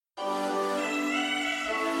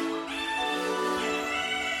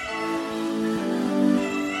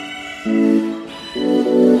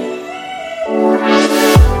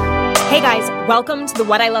Welcome to the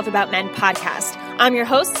What I Love About Men podcast. I'm your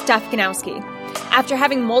host, Steph Ganowski. After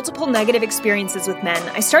having multiple negative experiences with men,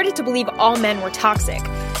 I started to believe all men were toxic.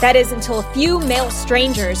 That is, until a few male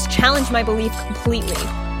strangers challenged my belief completely.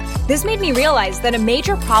 This made me realize that a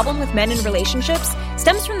major problem with men in relationships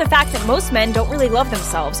stems from the fact that most men don't really love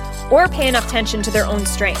themselves or pay enough attention to their own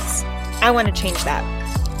strengths. I want to change that.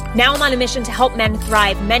 Now I'm on a mission to help men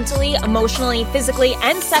thrive mentally, emotionally, physically,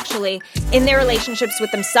 and sexually in their relationships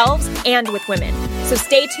with themselves and with women. So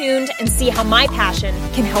stay tuned and see how my passion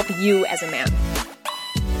can help you as a man.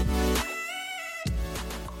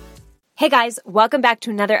 Hey guys, welcome back to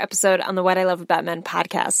another episode on the What I Love About Men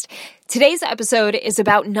podcast. Today's episode is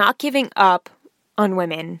about not giving up on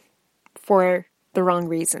women for the wrong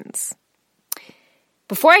reasons.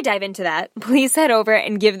 Before I dive into that, please head over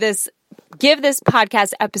and give this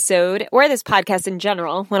podcast episode, or this podcast in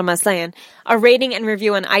general, what am I saying, a rating and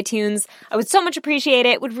review on iTunes. I would so much appreciate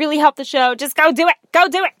it. It would really help the show. Just go do it. Go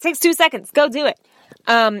do it. It takes 2 seconds. Go do it.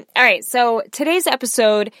 All right. So today's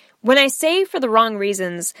episode, when I say for the wrong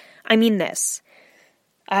reasons, I mean this.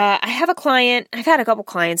 I have a client, I've had a couple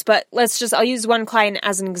clients, but I'll use one client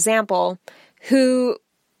as an example who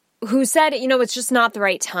said, it's just not the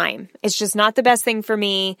right time. It's just not the best thing for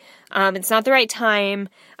me. It's not the right time.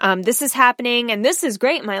 This is happening and this is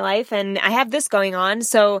great in my life and I have this going on.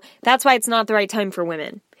 So that's why it's not the right time for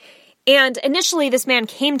women. And initially this man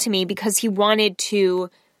came to me because he wanted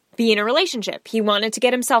to be in a relationship. He wanted to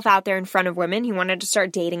get himself out there in front of women. He wanted to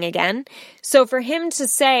start dating again. So for him to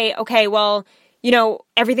say, okay, well,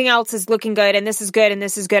 everything else is looking good and this is good and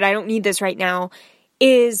this is good. I don't need this right now,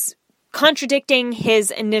 is contradicting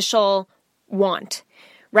his initial want,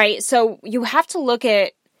 right? So you have to look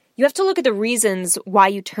at the reasons why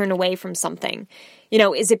you turn away from something.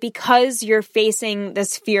 Is it because you're facing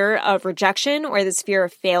this fear of rejection or this fear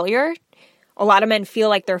of failure? A lot of men feel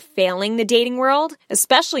like they're failing the dating world,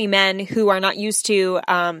 especially men who are not used to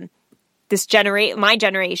my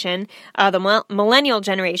generation, the millennial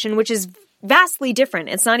generation, which is vastly different.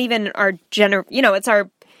 It's not even our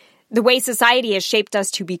the way society has shaped us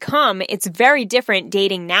to become. It's very different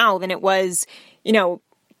dating now than it was,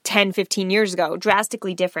 10, 15 years ago,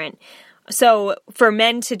 drastically different. So for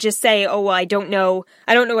men to just say, oh, well, I don't know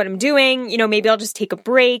what I'm doing, maybe I'll just take a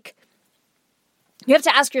break. You have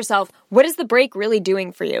to ask yourself, what is the break really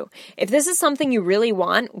doing for you? If this is something you really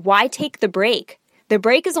want, why take the break? The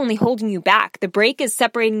break is only holding you back. The break is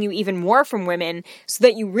separating you even more from women so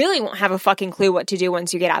that you really won't have a fucking clue what to do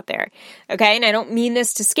once you get out there. Okay? And I don't mean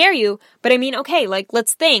this to scare you, but I mean, okay,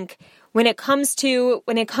 let's think. When it comes to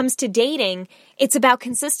dating, it's about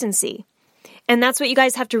consistency. And that's what you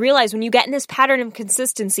guys have to realize. When you get in this pattern of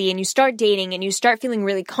consistency and you start dating and you start feeling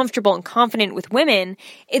really comfortable and confident with women,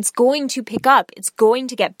 it's going to pick up. It's going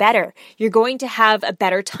to get better. You're going to have a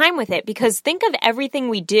better time with it, because think of everything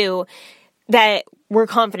we do that we're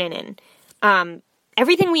confident in.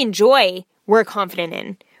 Everything we enjoy, we're confident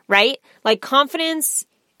in, right? Like confidence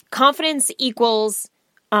equals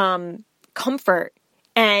comfort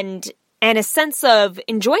and a sense of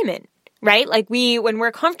enjoyment, right? Like when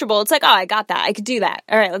we're comfortable, it's like, oh, I got that. I could do that.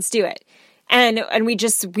 All right, let's do it. And we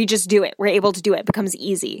just do it. We're able to do it. It becomes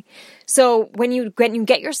easy. So when you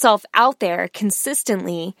get yourself out there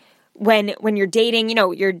consistently, when you're dating,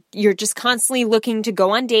 you're just constantly looking to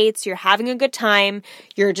go on dates, you're having a good time,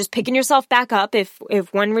 you're just picking yourself back up.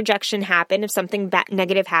 If one rejection happened, if something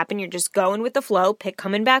negative happened, you're just going with the flow,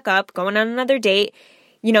 coming back up, going on another date,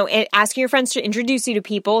 asking your friends to introduce you to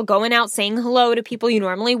people, going out, saying hello to people you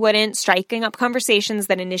normally wouldn't, striking up conversations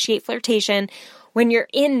that initiate flirtation. When you're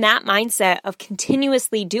in that mindset of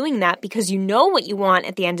continuously doing that because you know what you want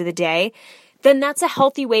at the end of the day, then that's a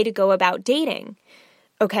healthy way to go about dating.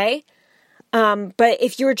 Okay? But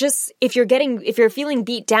if you're feeling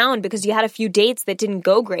beat down because you had a few dates that didn't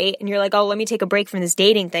go great and you're like, oh, let me take a break from this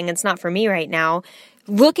dating thing, it's not for me right now.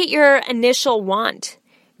 Look at your initial want.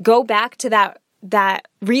 Go back to that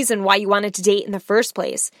reason why you wanted to date in the first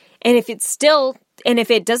place. And if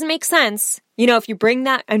it doesn't make sense, if you bring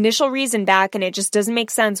that initial reason back and it just doesn't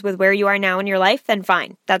make sense with where you are now in your life, then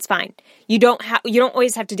fine. That's fine. You don't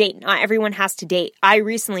always have to date. Not everyone has to date. I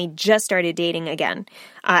recently just started dating again,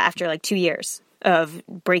 after 2 years of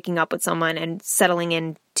breaking up with someone and settling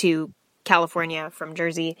into California from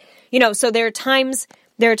Jersey. So there are times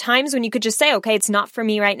when you could just say, okay, it's not for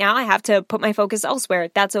me right now. I have to put my focus elsewhere.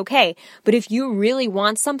 That's okay. But if you really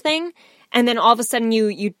want something, and then all of a sudden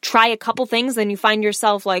you try a couple things, then you find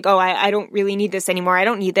yourself like, oh, I don't really need this anymore. I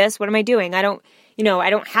don't need this. What am I doing? I don't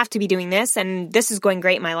have to be doing this, and this is going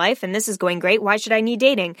great in my life, and this is going great. Why should I need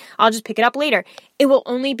dating? I'll just pick it up later. It will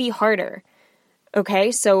only be harder.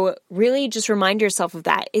 Okay, so really just remind yourself of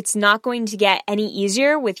that. It's not going to get any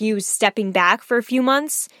easier with you stepping back for a few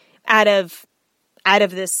months out of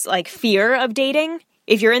this like fear of dating.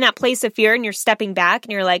 If you're in that place of fear and you're stepping back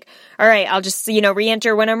and you're like, all right, I'll just,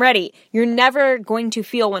 re-enter when I'm ready. You're never going to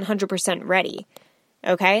feel 100% ready.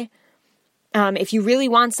 Okay? If you really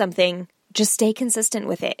want something, just stay consistent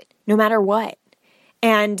with it, no matter what.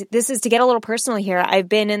 And this is to get a little personal here. I've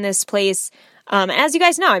been in this place, as you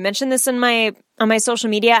guys know, I mentioned this on my social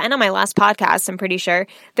media and on my last podcast, I'm pretty sure,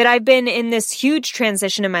 that I've been in this huge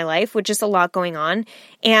transition in my life with just a lot going on.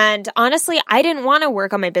 And honestly, I didn't want to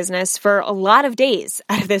work on my business for a lot of days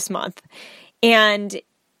out of this month. And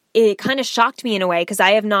it kind of shocked me in a way because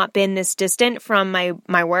I have not been this distant from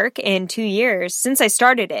my work in 2 years since I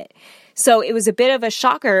started it. So it was a bit of a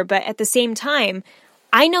shocker, but at the same time,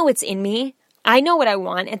 I know it's in me. I know what I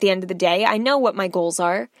want at the end of the day. I know what my goals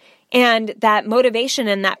are. And that motivation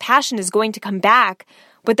and that passion is going to come back.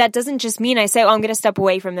 But that doesn't just mean I say, oh, I'm going to step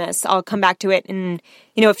away from this. I'll come back to it in,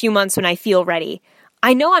 a few months when I feel ready.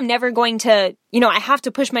 I know I'm never going to, I have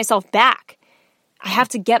to push myself back. I have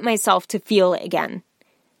to get myself to feel it again.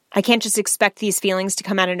 I can't just expect these feelings to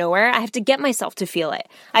come out of nowhere. I have to get myself to feel it.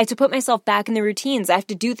 I have to put myself back in the routines. I have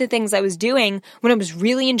to do the things I was doing when I was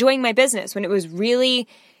really enjoying my business, when it was really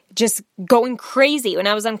just going crazy, when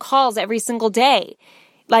I was on calls every single day.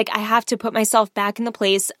 Like, I have to put myself back in the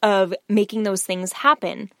place of making those things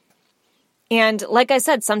happen. And like I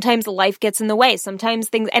said, sometimes life gets in the way. Sometimes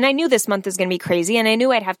things, and I knew this month was going to be crazy, and I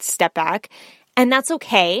knew I'd have to step back, and that's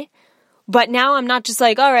okay. But now I'm not just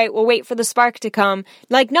like, all right, we'll wait for the spark to come.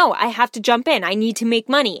 Like, no, I have to jump in. I need to make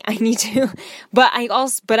money. I need to, but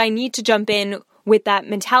I need to jump in with that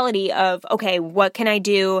mentality of, okay, what can I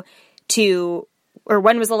do or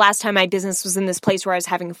when was the last time my business was in this place where I was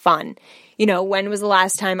having fun? When was the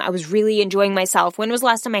last time I was really enjoying myself? When was the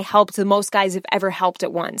last time I helped the most guys I've ever helped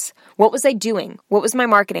at once? What was I doing? What was my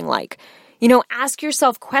marketing like? Ask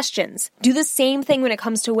yourself questions. Do the same thing when it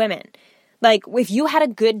comes to women. Like, if you had a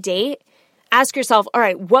good date, ask yourself, all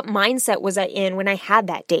right, what mindset was I in when I had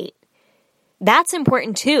that date? That's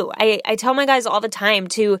important too. I tell my guys all the time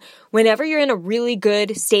to, whenever you're in a really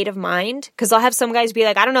good state of mind, because I'll have some guys be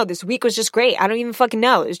like, I don't know, this week was just great. I don't even fucking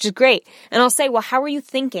know. It was just great. And I'll say, well, how were you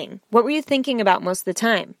thinking? What were you thinking about most of the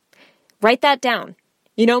time? Write that down.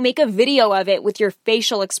 Make a video of it with your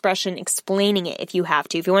facial expression explaining it if you have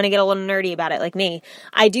to. If you want to get a little nerdy about it like me,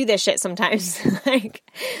 I do this shit sometimes.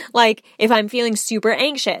 like if I'm feeling super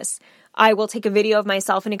anxious, I will take a video of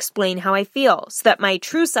myself and explain how I feel so that my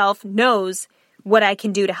true self knows what I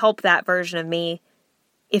can do to help that version of me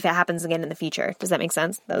if it happens again in the future. Does that make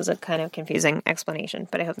sense? That was a kind of confusing explanation,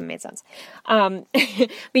 but I hope it made sense. But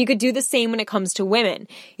you could do the same when it comes to women.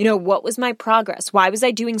 What was my progress? Why was I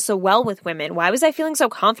doing so well with women? Why was I feeling so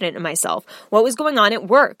confident in myself? What was going on at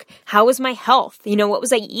work? How was my health? What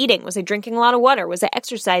was I eating? Was I drinking a lot of water? Was I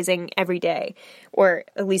exercising every day or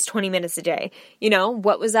at least 20 minutes a day?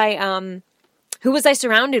 What was I, who was I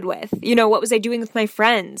surrounded with? What was I doing with my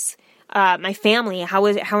friends? My family? How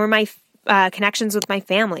are my connections with my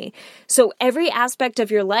family? So every aspect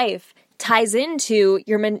of your life ties into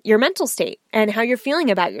your mental state and how you're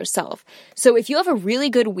feeling about yourself. So if you have a really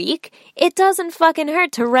good week, it doesn't fucking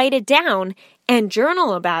hurt to write it down and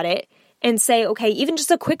journal about it and say, okay, even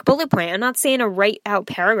just a quick bullet point. I'm not saying to write out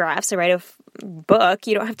paragraphs or write a book.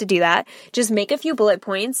 You don't have to do that. Just make a few bullet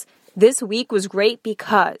points. This week was great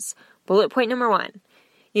because bullet point number 1.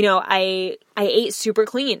 I ate super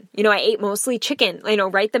clean. I ate mostly chicken.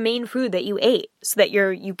 Write the main food that you ate so that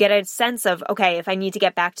you get a sense of, okay, if I need to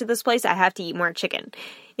get back to this place, I have to eat more chicken.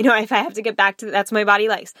 If I have to get back to, that's my body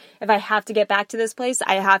likes. If I have to get back to this place,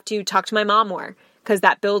 I have to talk to my mom more because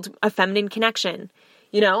that builds a feminine connection.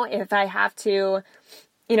 If I have to,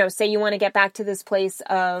 say you want to get back to this place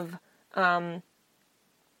of,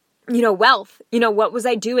 wealth. What was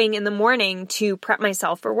I doing in the morning to prep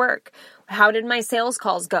myself for work? How did my sales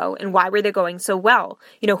calls go and why were they going so well?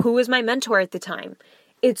 Who was my mentor at the time?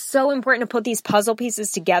 It's so important to put these puzzle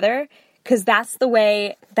pieces together because that's the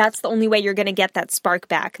only way you're going to get that spark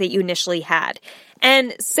back that you initially had.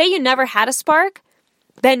 And say you never had a spark,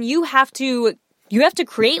 then you have to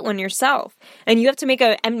create one yourself and you have to make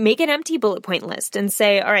an empty bullet point list and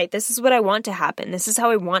say, all right, this is what I want to happen. This is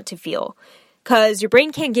how I want to feel. Because your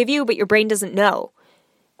brain can't give you, but your brain doesn't know.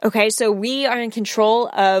 Okay, so we are in control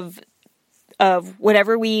of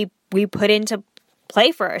whatever we put into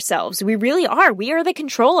play for ourselves. We really are. We are the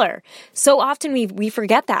controller. So often we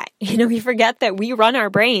forget that. We forget that we run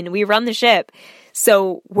our brain. We run the ship.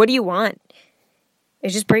 So what do you want? I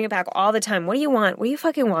just bring it back all the time. What do you want? What do you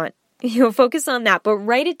fucking want? Focus on that, but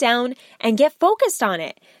write it down and get focused on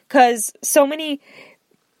it. Because so many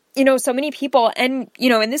people, and,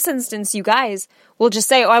 in this instance, you guys will just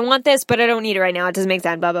say, oh, I want this, but I don't need it right now. It doesn't make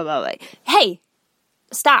sense, blah, blah, blah, blah. Hey,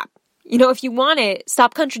 stop. If you want it,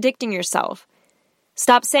 stop contradicting yourself.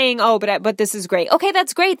 Stop saying, oh, but this is great. Okay,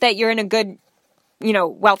 that's great that you're in a good,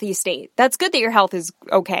 wealthy state. That's good that your health is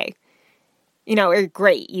okay. Or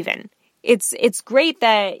great even. It's great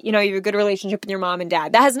that, you have a good relationship with your mom and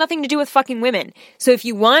dad. That has nothing to do with fucking women. So if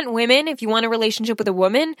you want a relationship with a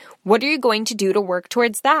woman, what are you going to do to work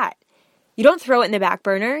towards that? You don't throw it in the back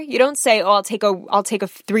burner. You don't say, oh, I'll take a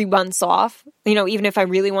 3 months off. Even if I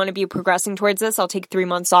really want to be progressing towards this, I'll take 3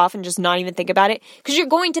 months off and just not even think about it. Because you're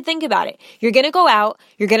going to think about it. You're going to go out.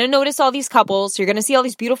 You're going to notice all these couples. You're going to see all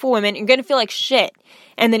these beautiful women. You're going to feel like shit.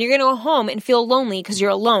 And then you're going to go home and feel lonely because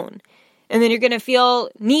you're alone. And then you're going to feel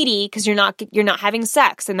needy because you're not having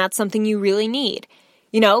sex, and that's something you really need.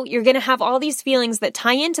 You're going to have all these feelings that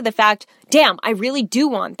tie into the fact, damn, I really do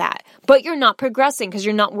want that. But you're not progressing because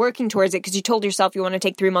you're not working towards it because you told yourself you want to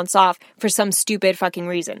take 3 months off for some stupid fucking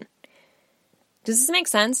reason. Does this make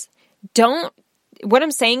sense? What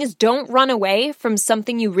I'm saying is don't run away from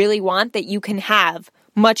something you really want that you can have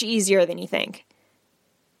much easier than you think.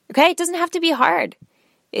 Okay? It doesn't have to be hard.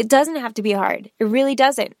 It doesn't have to be hard. It really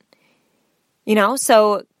doesn't.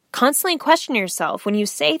 So constantly question yourself when you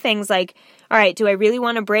say things like, all right, do I really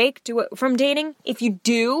want to break from dating? If you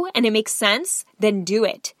do and it makes sense, then do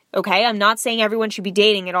it. Okay? I'm not saying everyone should be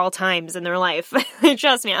dating at all times in their life.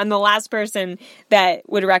 Trust me, I'm the last person that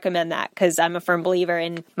would recommend that because I'm a firm believer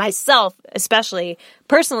in myself, especially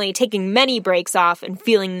personally, taking many breaks off and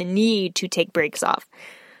feeling the need to take breaks off.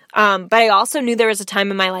 But I also knew there was a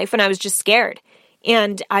time in my life when I was just scared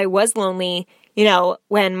and I was lonely.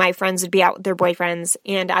 When my friends would be out with their boyfriends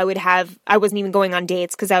and I wasn't even going on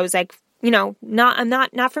dates because I was like,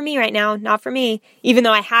 not for me right now, not for me, even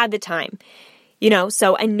though I had the time,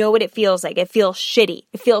 so I know what it feels like. It feels shitty.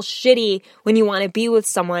 It feels shitty when you want to be with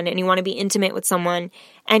someone and you want to be intimate with someone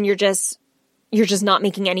and you're just not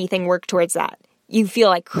making anything work towards that. You feel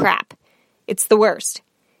like crap. It's the worst.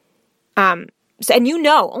 And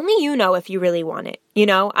only you know if you really want it.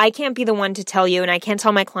 I can't be the one to tell you, and I can't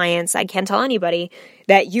tell my clients, I can't tell anybody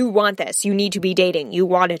that you want this, you need to be dating, you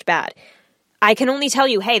want it bad. I can only tell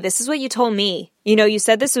you, hey, this is what you told me. You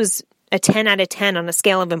said this was a 10 out of 10 on a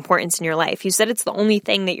scale of importance in your life. You said it's the only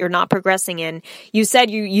thing that you're not progressing in. You said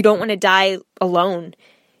you don't want to die alone.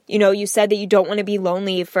 You said that you don't want to be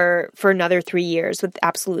lonely for another 3 years with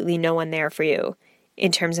absolutely no one there for you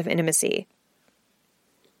in terms of intimacy.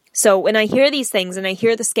 So when I hear these things and I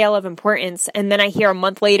hear the scale of importance and then I hear a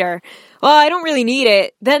month later, well, I don't really need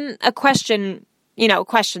it, then questions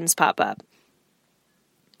pop up.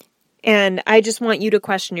 And I just want you to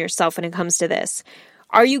question yourself when it comes to this.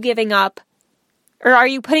 Are you giving up or are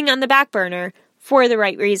you putting on the back burner for the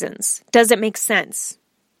right reasons? Does it make sense?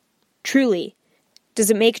 Truly,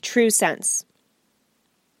 does it make true sense?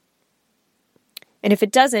 And if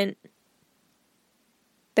it doesn't,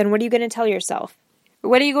 then what are you going to tell yourself?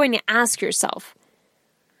 What are you going to ask yourself?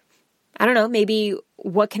 I don't know, maybe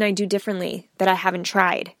what can I do differently that I haven't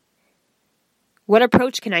tried? What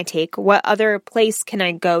approach can I take? What other place can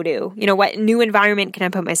I go to? What new environment can I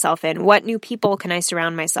put myself in? What new people can I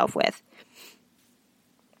surround myself with?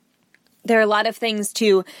 There are a lot of things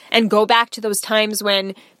and go back to those times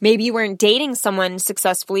when maybe you weren't dating someone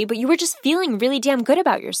successfully, but you were just feeling really damn good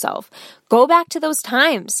about yourself. Go back to those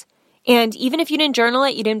times. And even if you didn't journal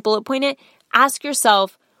it, you didn't bullet point it, ask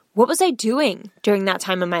yourself, what was I doing during that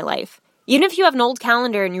time in my life? Even if you have an old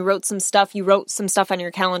calendar and you wrote some stuff on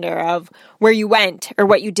your calendar of where you went or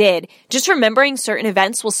what you did, just remembering certain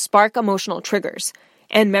events will spark emotional triggers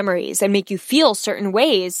and memories and make you feel certain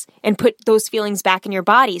ways and put those feelings back in your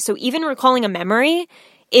body. So even recalling a memory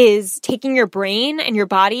is taking your brain and your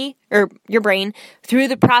body, or your brain, through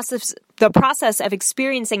the process of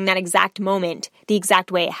experiencing that exact moment, the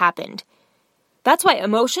exact way it happened. That's why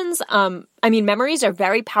memories are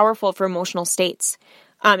very powerful for emotional states.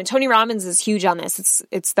 And Tony Robbins is huge on this.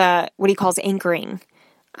 It's what he calls anchoring.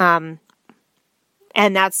 And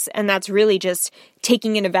that's really just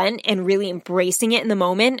taking an event and really embracing it in the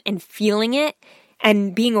moment and feeling it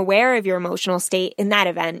and being aware of your emotional state in that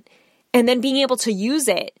event and then being able to use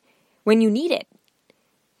it when you need it.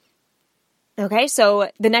 Okay, so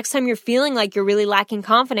the next time you're feeling like you're really lacking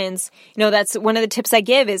confidence, that's one of the tips I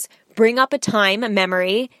give is bring up a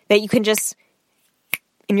memory that you can just,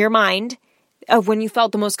 in your mind, of when you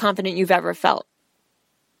felt the most confident you've ever felt.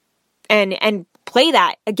 And play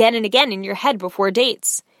that again and again in your head before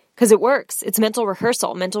dates. Because it works. It's mental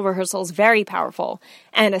rehearsal. Mental rehearsal is very powerful.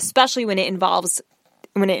 And especially when it involves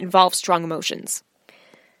when it involves strong emotions.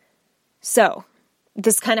 So,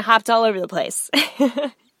 this kind of hopped all over the place.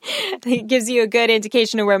 It gives you a good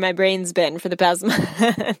indication of where my brain's been for the past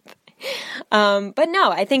month. But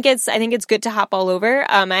no, I think it's good to hop all over.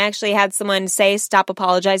 I actually had someone say, stop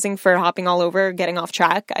apologizing for hopping all over, getting off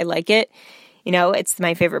track. I like it. It's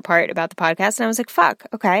my favorite part about the podcast. And I was like, fuck,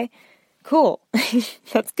 okay, cool.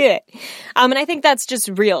 That's good. And I think that's just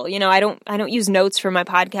real. I don't use notes for my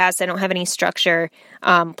podcast. I don't have any structure,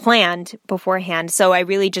 planned beforehand. So I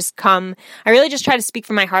really just try to speak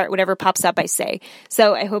from my heart. Whatever pops up, I say.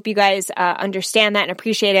 So I hope you guys, understand that and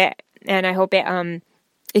appreciate it. And I hope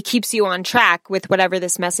it keeps you on track with whatever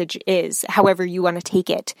this message is, however you want to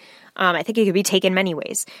take it. I think it could be taken many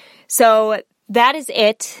ways. So that is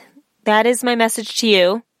it. That is my message to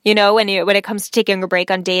you. When it comes to taking a break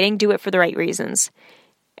on dating, do it for the right reasons.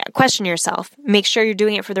 Question yourself. Make sure you're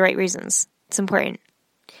doing it for the right reasons. It's important.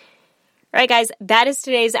 All right, guys, that is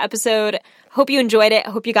today's episode. Hope you enjoyed it. I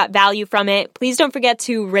hope you got value from it. Please don't forget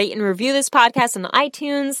to rate and review this podcast on the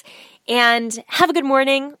iTunes. And have a good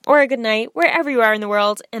morning or a good night, wherever you are in the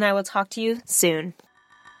world. And I will talk to you soon.